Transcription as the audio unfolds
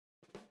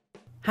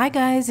Hi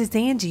guys, it's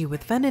Angie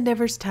with Fun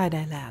Endeavors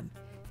Tie-Dye Lab.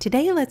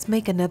 Today let's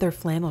make another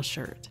flannel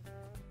shirt.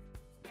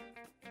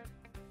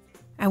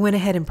 I went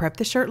ahead and prepped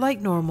the shirt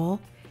like normal,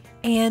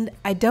 and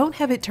I don't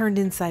have it turned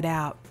inside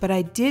out, but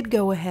I did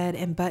go ahead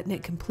and button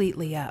it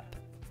completely up.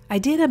 I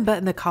did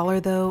unbutton the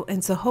collar though,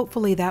 and so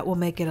hopefully that will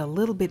make it a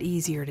little bit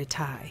easier to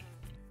tie.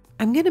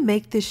 I'm going to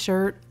make this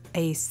shirt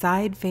a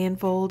side fan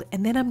fold,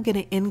 and then I'm going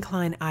to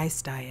incline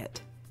ice dye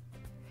it.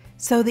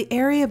 So the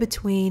area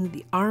between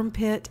the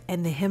armpit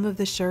and the hem of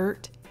the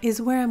shirt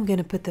is where I'm going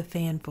to put the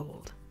fan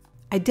fold.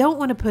 I don't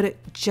want to put it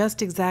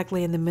just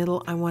exactly in the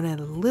middle, I want it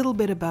a little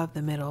bit above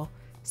the middle.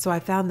 So I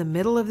found the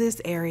middle of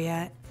this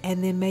area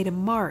and then made a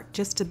mark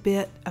just a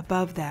bit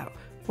above that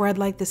where I'd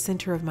like the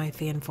center of my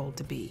fan fold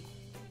to be.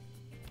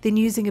 Then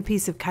using a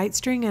piece of kite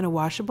string and a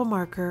washable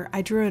marker,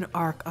 I drew an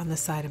arc on the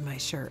side of my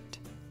shirt.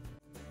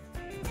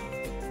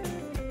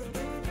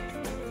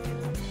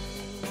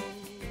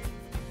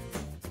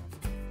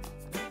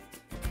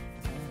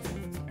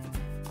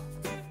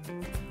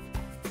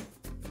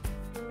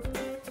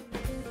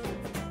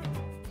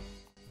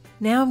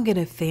 Now I'm going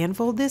to fan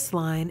fold this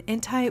line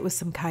and tie it with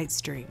some kite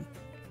string.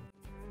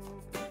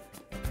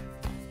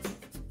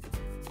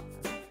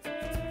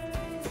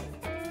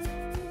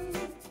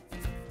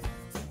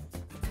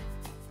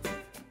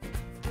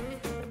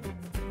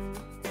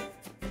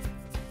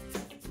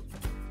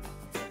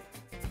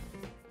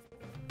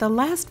 The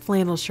last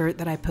flannel shirt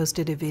that I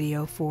posted a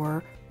video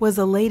for was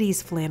a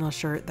ladies' flannel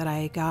shirt that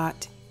I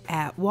got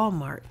at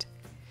Walmart.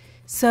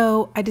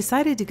 So I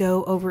decided to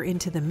go over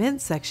into the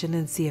men's section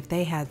and see if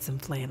they had some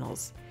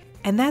flannels.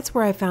 And that's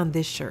where I found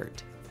this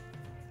shirt.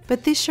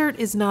 But this shirt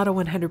is not a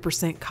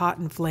 100%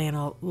 cotton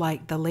flannel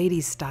like the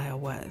ladies' style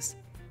was.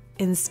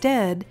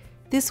 Instead,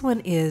 this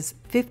one is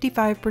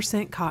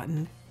 55%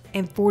 cotton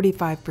and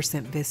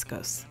 45%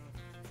 viscose.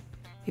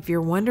 If you're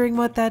wondering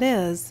what that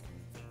is,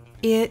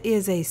 it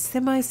is a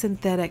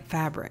semi-synthetic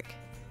fabric.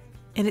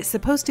 And it's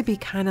supposed to be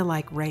kind of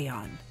like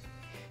rayon.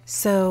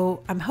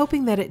 So I'm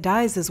hoping that it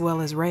dyes as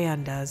well as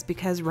rayon does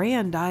because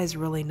rayon dyes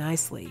really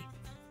nicely.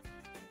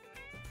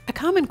 A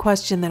common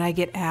question that I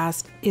get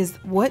asked is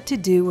what to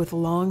do with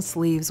long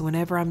sleeves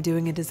whenever I'm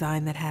doing a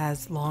design that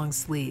has long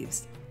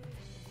sleeves.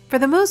 For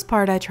the most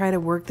part, I try to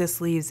work the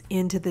sleeves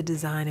into the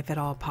design if at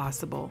all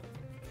possible.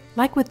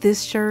 Like with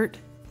this shirt,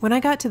 when I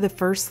got to the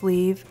first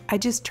sleeve, I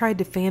just tried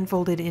to fan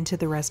fold it into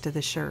the rest of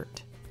the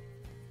shirt.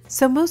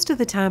 So most of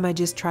the time I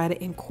just try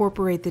to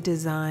incorporate the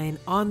design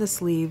on the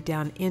sleeve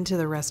down into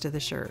the rest of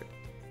the shirt.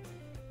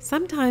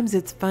 Sometimes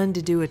it's fun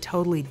to do a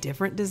totally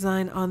different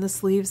design on the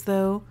sleeves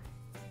though.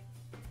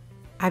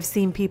 I've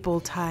seen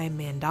people tie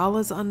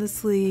mandalas on the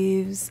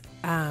sleeves,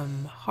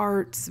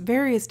 hearts,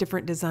 various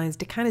different designs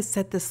to kind of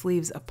set the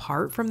sleeves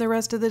apart from the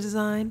rest of the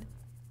design.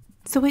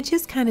 So it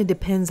just kind of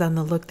depends on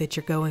the look that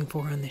you're going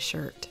for on the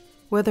shirt.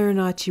 Whether or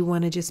not you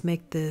want to just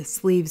make the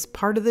sleeves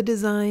part of the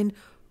design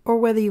or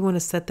whether you want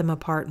to set them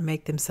apart and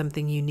make them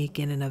something unique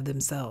in and of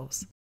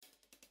themselves.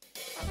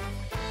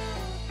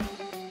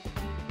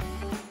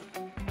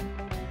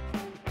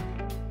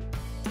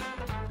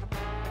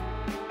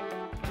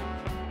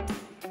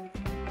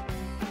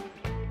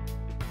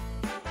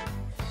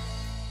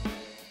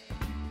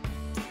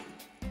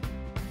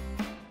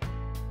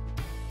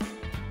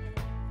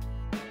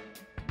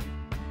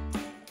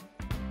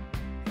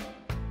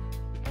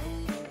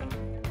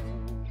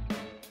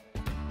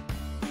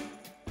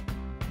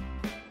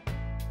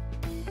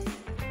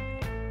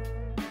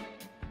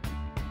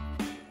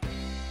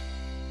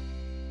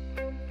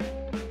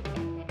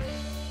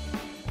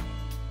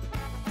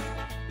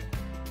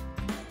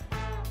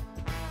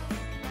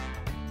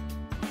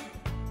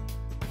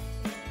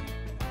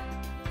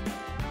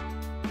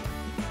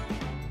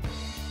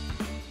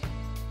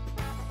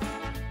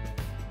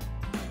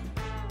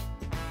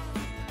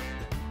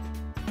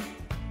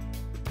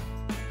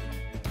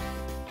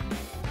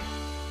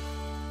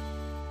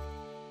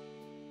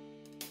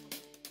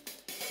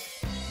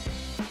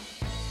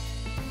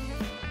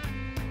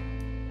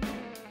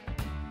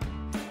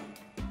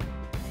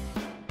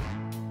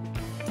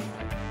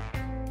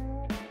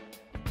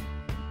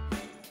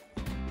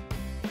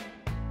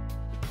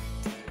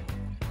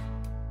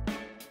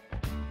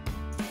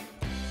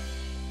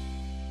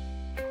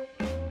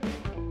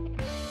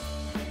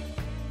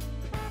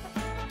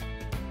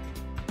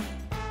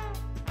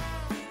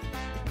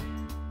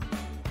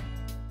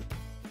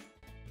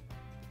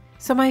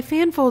 So my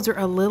fan folds are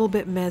a little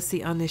bit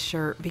messy on this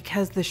shirt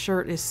because the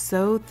shirt is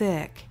so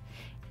thick,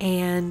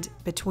 and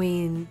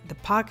between the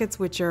pockets,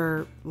 which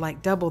are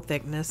like double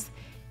thickness,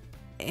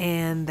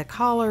 and the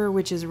collar,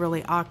 which is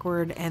really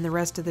awkward, and the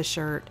rest of the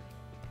shirt,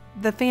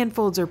 the fan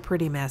folds are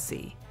pretty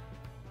messy.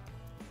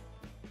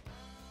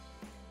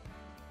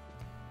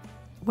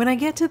 When I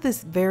get to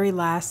this very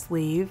last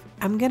sleeve,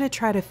 I'm going to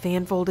try to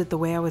fan fold it the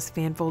way I was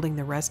fan folding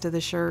the rest of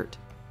the shirt.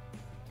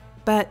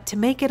 But to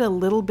make it a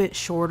little bit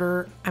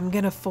shorter, I'm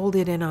going to fold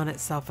it in on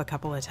itself a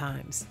couple of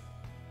times.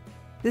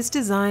 This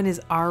design is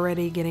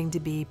already getting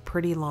to be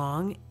pretty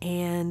long,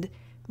 and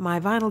my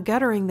vinyl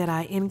guttering that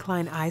I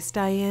incline ice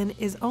dye in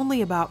is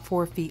only about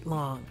 4 feet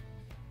long.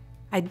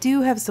 I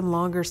do have some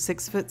longer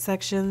 6-foot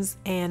sections,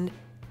 and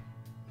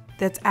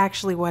that's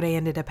actually what I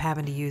ended up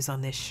having to use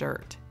on this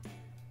shirt.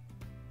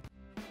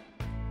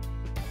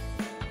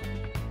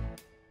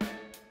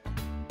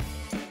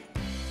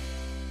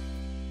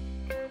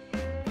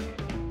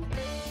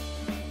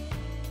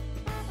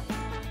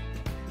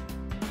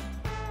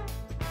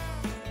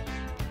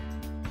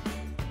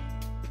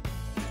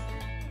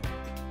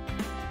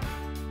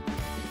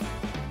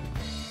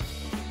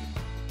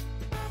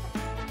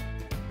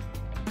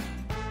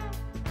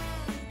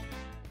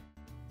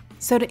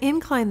 So to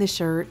incline the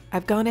shirt,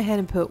 I've gone ahead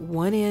and put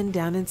one end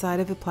down inside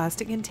of a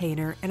plastic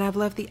container, and I've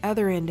left the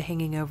other end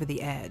hanging over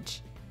the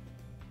edge.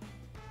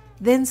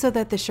 Then, so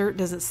that the shirt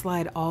doesn't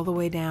slide all the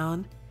way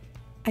down,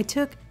 I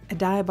took a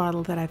dye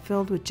bottle that I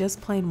filled with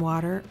just plain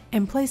water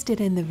and placed it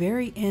in the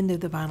very end of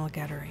the vinyl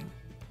guttering.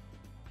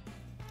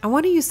 I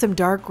want to use some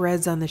dark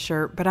reds on the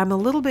shirt, but I'm a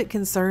little bit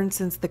concerned,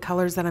 since the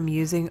colors that I'm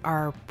using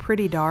are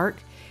pretty dark,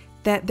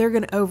 that they're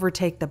going to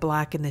overtake the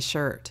black in the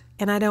shirt,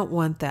 and I don't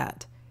want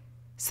that.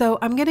 So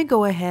I'm going to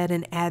go ahead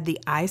and add the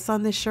ice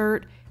on the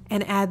shirt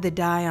and add the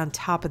dye on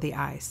top of the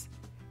ice.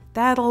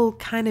 That'll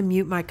kind of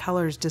mute my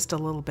colors just a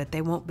little bit.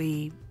 They won't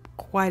be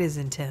quite as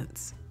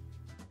intense.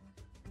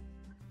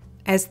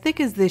 As thick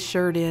as this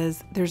shirt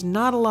is, there's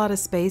not a lot of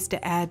space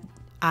to add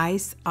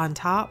ice on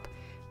top,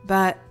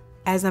 but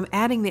as I'm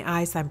adding the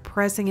ice, I'm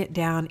pressing it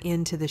down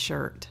into the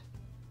shirt.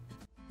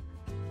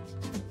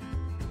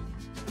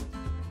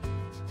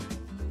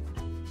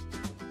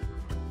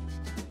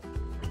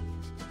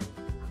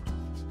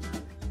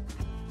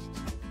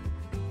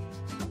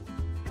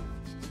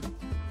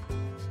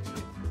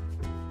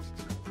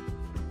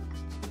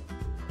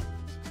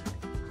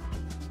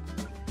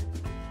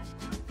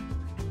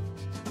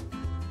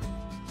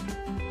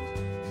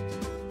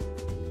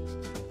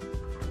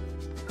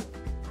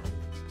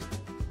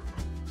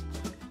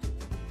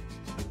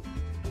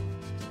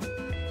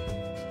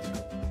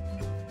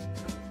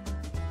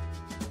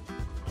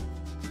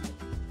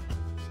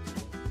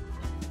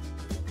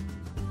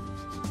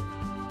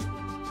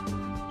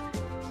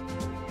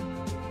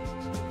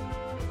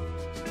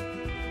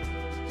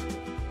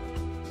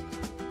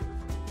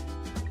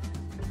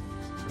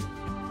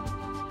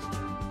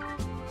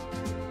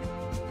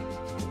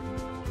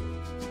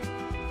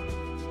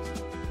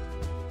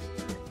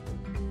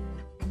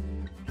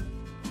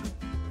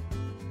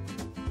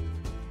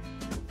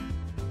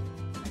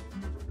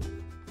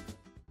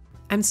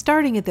 I'm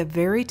starting at the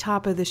very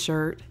top of the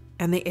shirt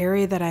and the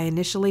area that I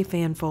initially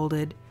fan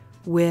folded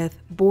with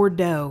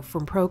Bordeaux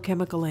from Pro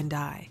Chemical and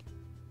Dye.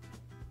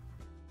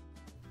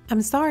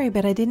 I'm sorry,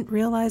 but I didn't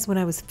realize when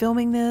I was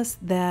filming this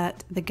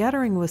that the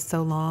guttering was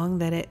so long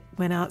that it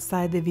went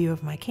outside the view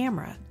of my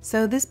camera.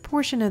 So this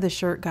portion of the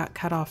shirt got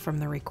cut off from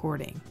the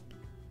recording.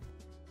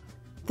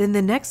 Then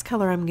the next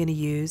color I'm going to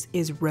use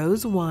is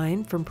Rose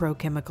Wine from Pro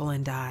Chemical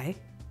and Dye.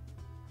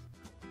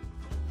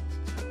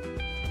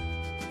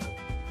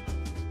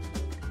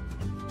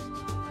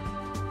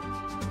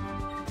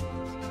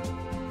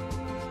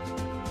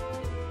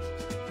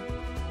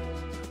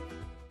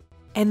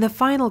 And the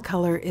final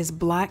color is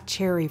Black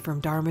Cherry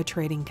from Dharma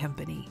Trading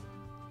Company.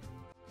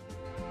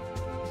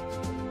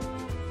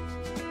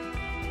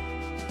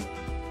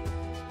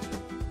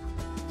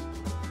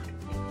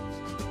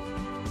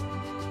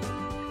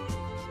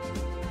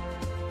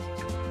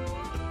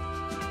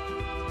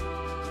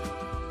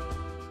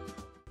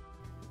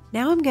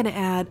 Now I'm going to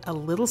add a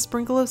little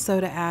sprinkle of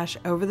soda ash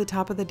over the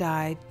top of the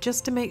dye,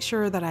 just to make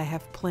sure that I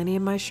have plenty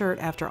in my shirt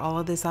after all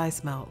of this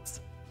ice melts.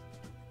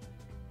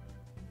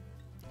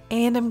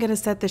 And I'm going to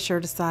set the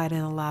shirt aside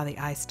and allow the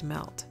ice to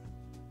melt.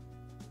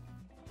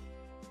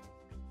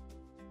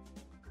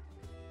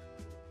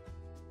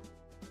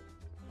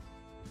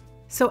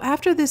 So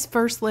after this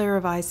first layer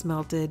of ice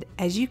melted,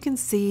 as you can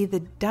see,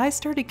 the dye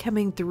started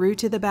coming through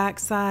to the back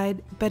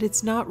side, but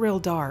it's not real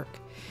dark.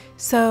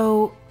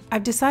 So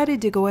I've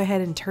decided to go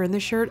ahead and turn the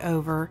shirt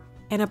over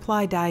and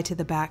apply dye to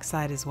the back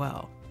side as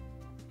well.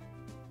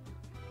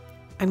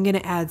 I'm going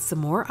to add some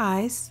more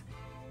ice.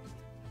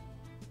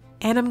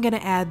 And I'm going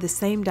to add the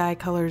same dye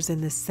colors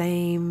in the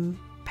same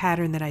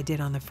pattern that I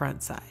did on the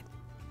front side.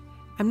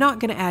 I'm not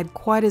going to add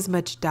quite as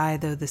much dye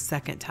though the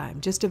second time,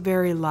 just a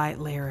very light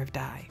layer of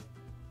dye.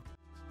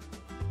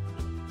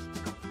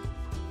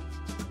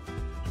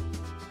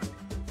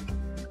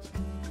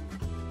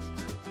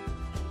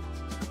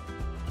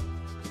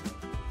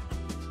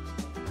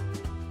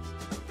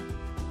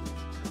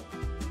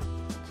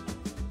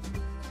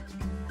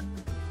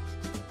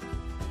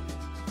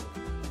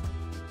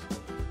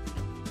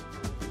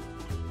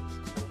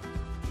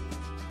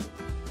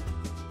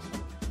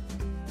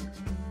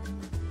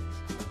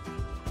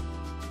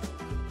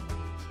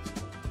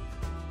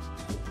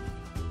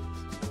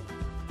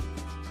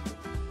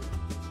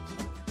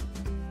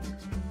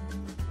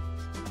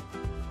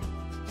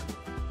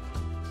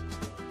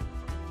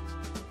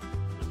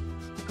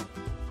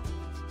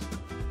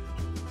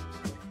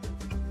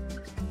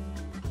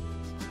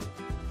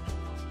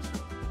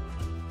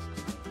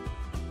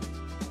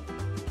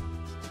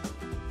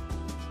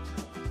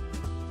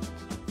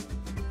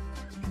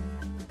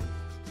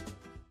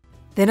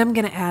 Then I'm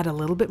going to add a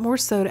little bit more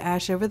soda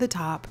ash over the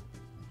top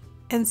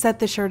and set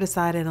the shirt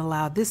aside and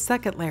allow this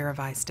second layer of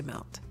ice to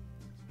melt.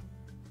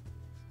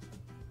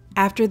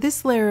 After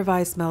this layer of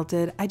ice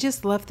melted, I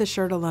just left the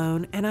shirt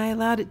alone and I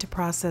allowed it to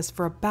process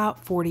for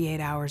about 48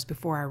 hours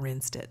before I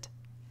rinsed it.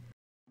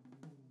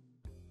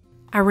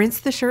 I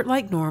rinsed the shirt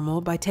like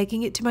normal by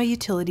taking it to my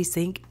utility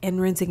sink and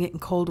rinsing it in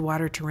cold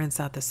water to rinse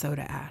out the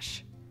soda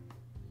ash.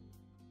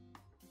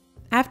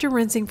 After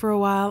rinsing for a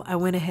while, I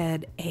went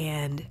ahead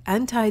and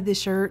untied the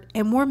shirt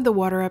and warmed the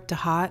water up to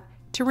hot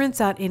to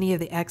rinse out any of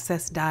the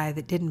excess dye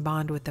that didn't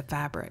bond with the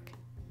fabric.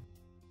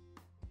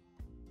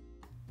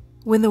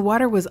 When the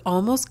water was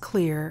almost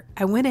clear,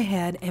 I went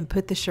ahead and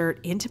put the shirt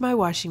into my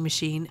washing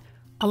machine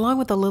along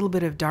with a little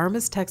bit of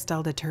Dharma's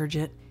textile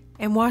detergent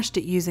and washed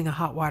it using a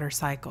hot water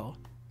cycle.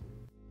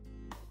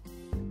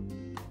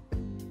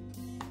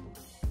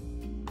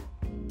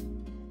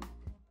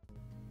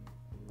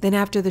 Then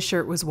after the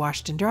shirt was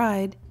washed and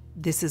dried,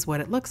 this is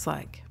what it looks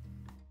like.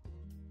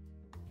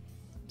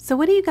 So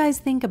what do you guys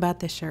think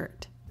about the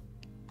shirt?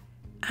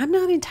 I'm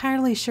not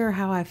entirely sure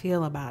how I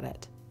feel about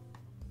it.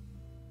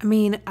 I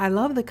mean, I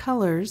love the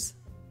colors,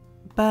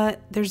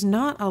 but there's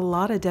not a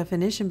lot of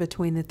definition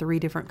between the 3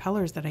 different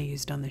colors that I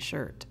used on the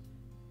shirt.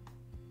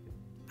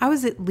 I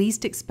was at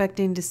least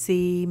expecting to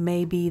see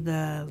maybe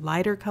the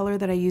lighter color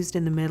that I used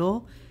in the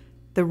middle,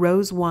 the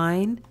rose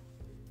wine.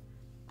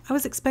 I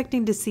was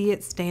expecting to see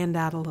it stand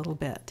out a little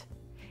bit.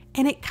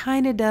 And it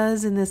kind of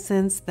does in the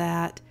sense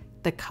that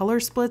the color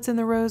splits in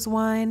the rose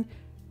wine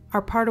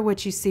are part of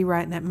what you see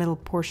right in that middle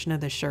portion of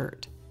the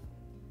shirt.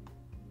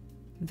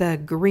 The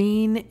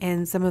green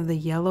and some of the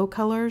yellow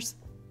colors,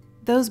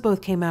 those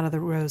both came out of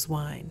the rose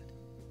wine.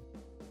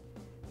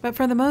 But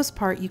for the most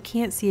part, you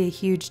can't see a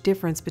huge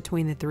difference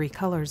between the 3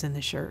 colors in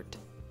the shirt.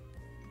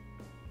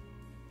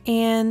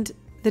 And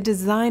the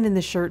design in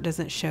the shirt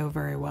doesn't show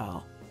very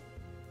well.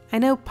 I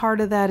know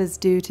part of that is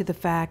due to the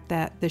fact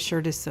that the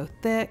shirt is so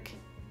thick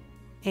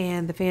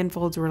and the fan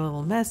folds were a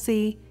little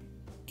messy,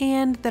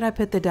 and that I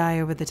put the dye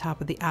over the top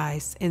of the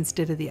ice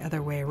instead of the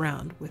other way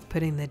around with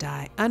putting the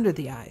dye under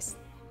the ice.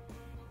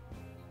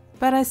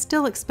 But I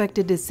still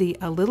expected to see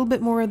a little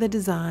bit more of the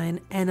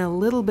design and a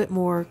little bit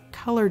more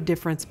color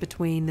difference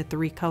between the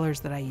 3 colors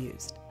that I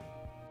used.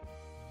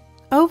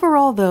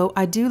 Overall though,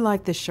 I do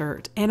like the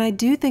shirt and I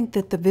do think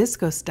that the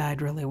viscose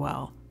dyed really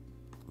well.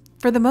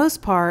 For the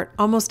most part,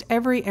 almost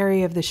every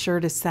area of the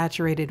shirt is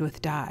saturated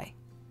with dye.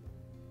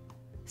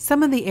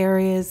 Some of the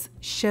areas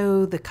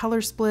show the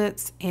color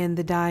splits and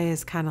the dye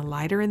is kind of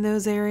lighter in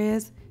those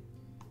areas,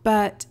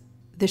 but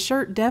the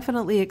shirt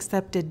definitely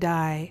accepted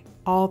dye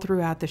all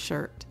throughout the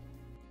shirt.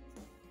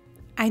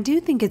 I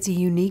do think it's a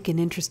unique and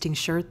interesting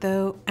shirt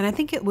though, and I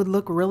think it would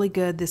look really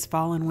good this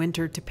fall and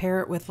winter to pair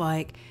it with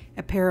like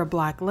a pair of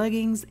black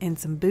leggings and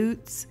some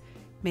boots,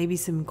 maybe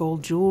some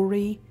gold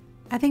jewelry.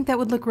 I think that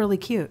would look really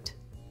cute.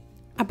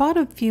 I bought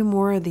a few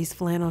more of these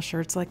flannel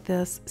shirts like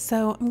this,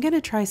 so I'm going to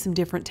try some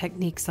different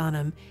techniques on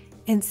them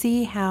and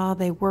see how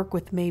they work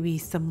with maybe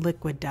some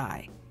liquid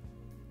dye.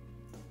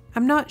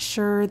 I'm not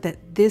sure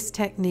that this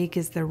technique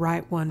is the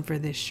right one for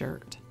this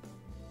shirt,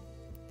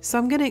 so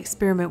I'm going to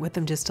experiment with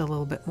them just a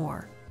little bit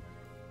more.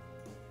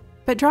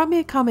 But drop me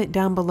a comment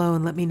down below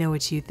and let me know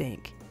what you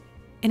think.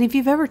 And if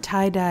you've ever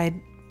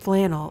tie-dyed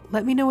flannel,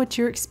 let me know what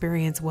your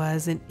experience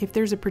was and if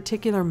there's a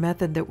particular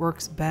method that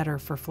works better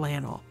for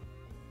flannel.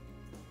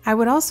 I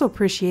would also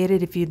appreciate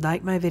it if you'd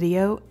like my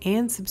video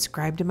and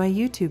subscribe to my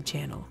YouTube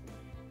channel.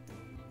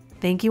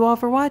 Thank you all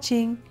for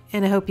watching,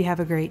 and I hope you have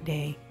a great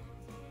day.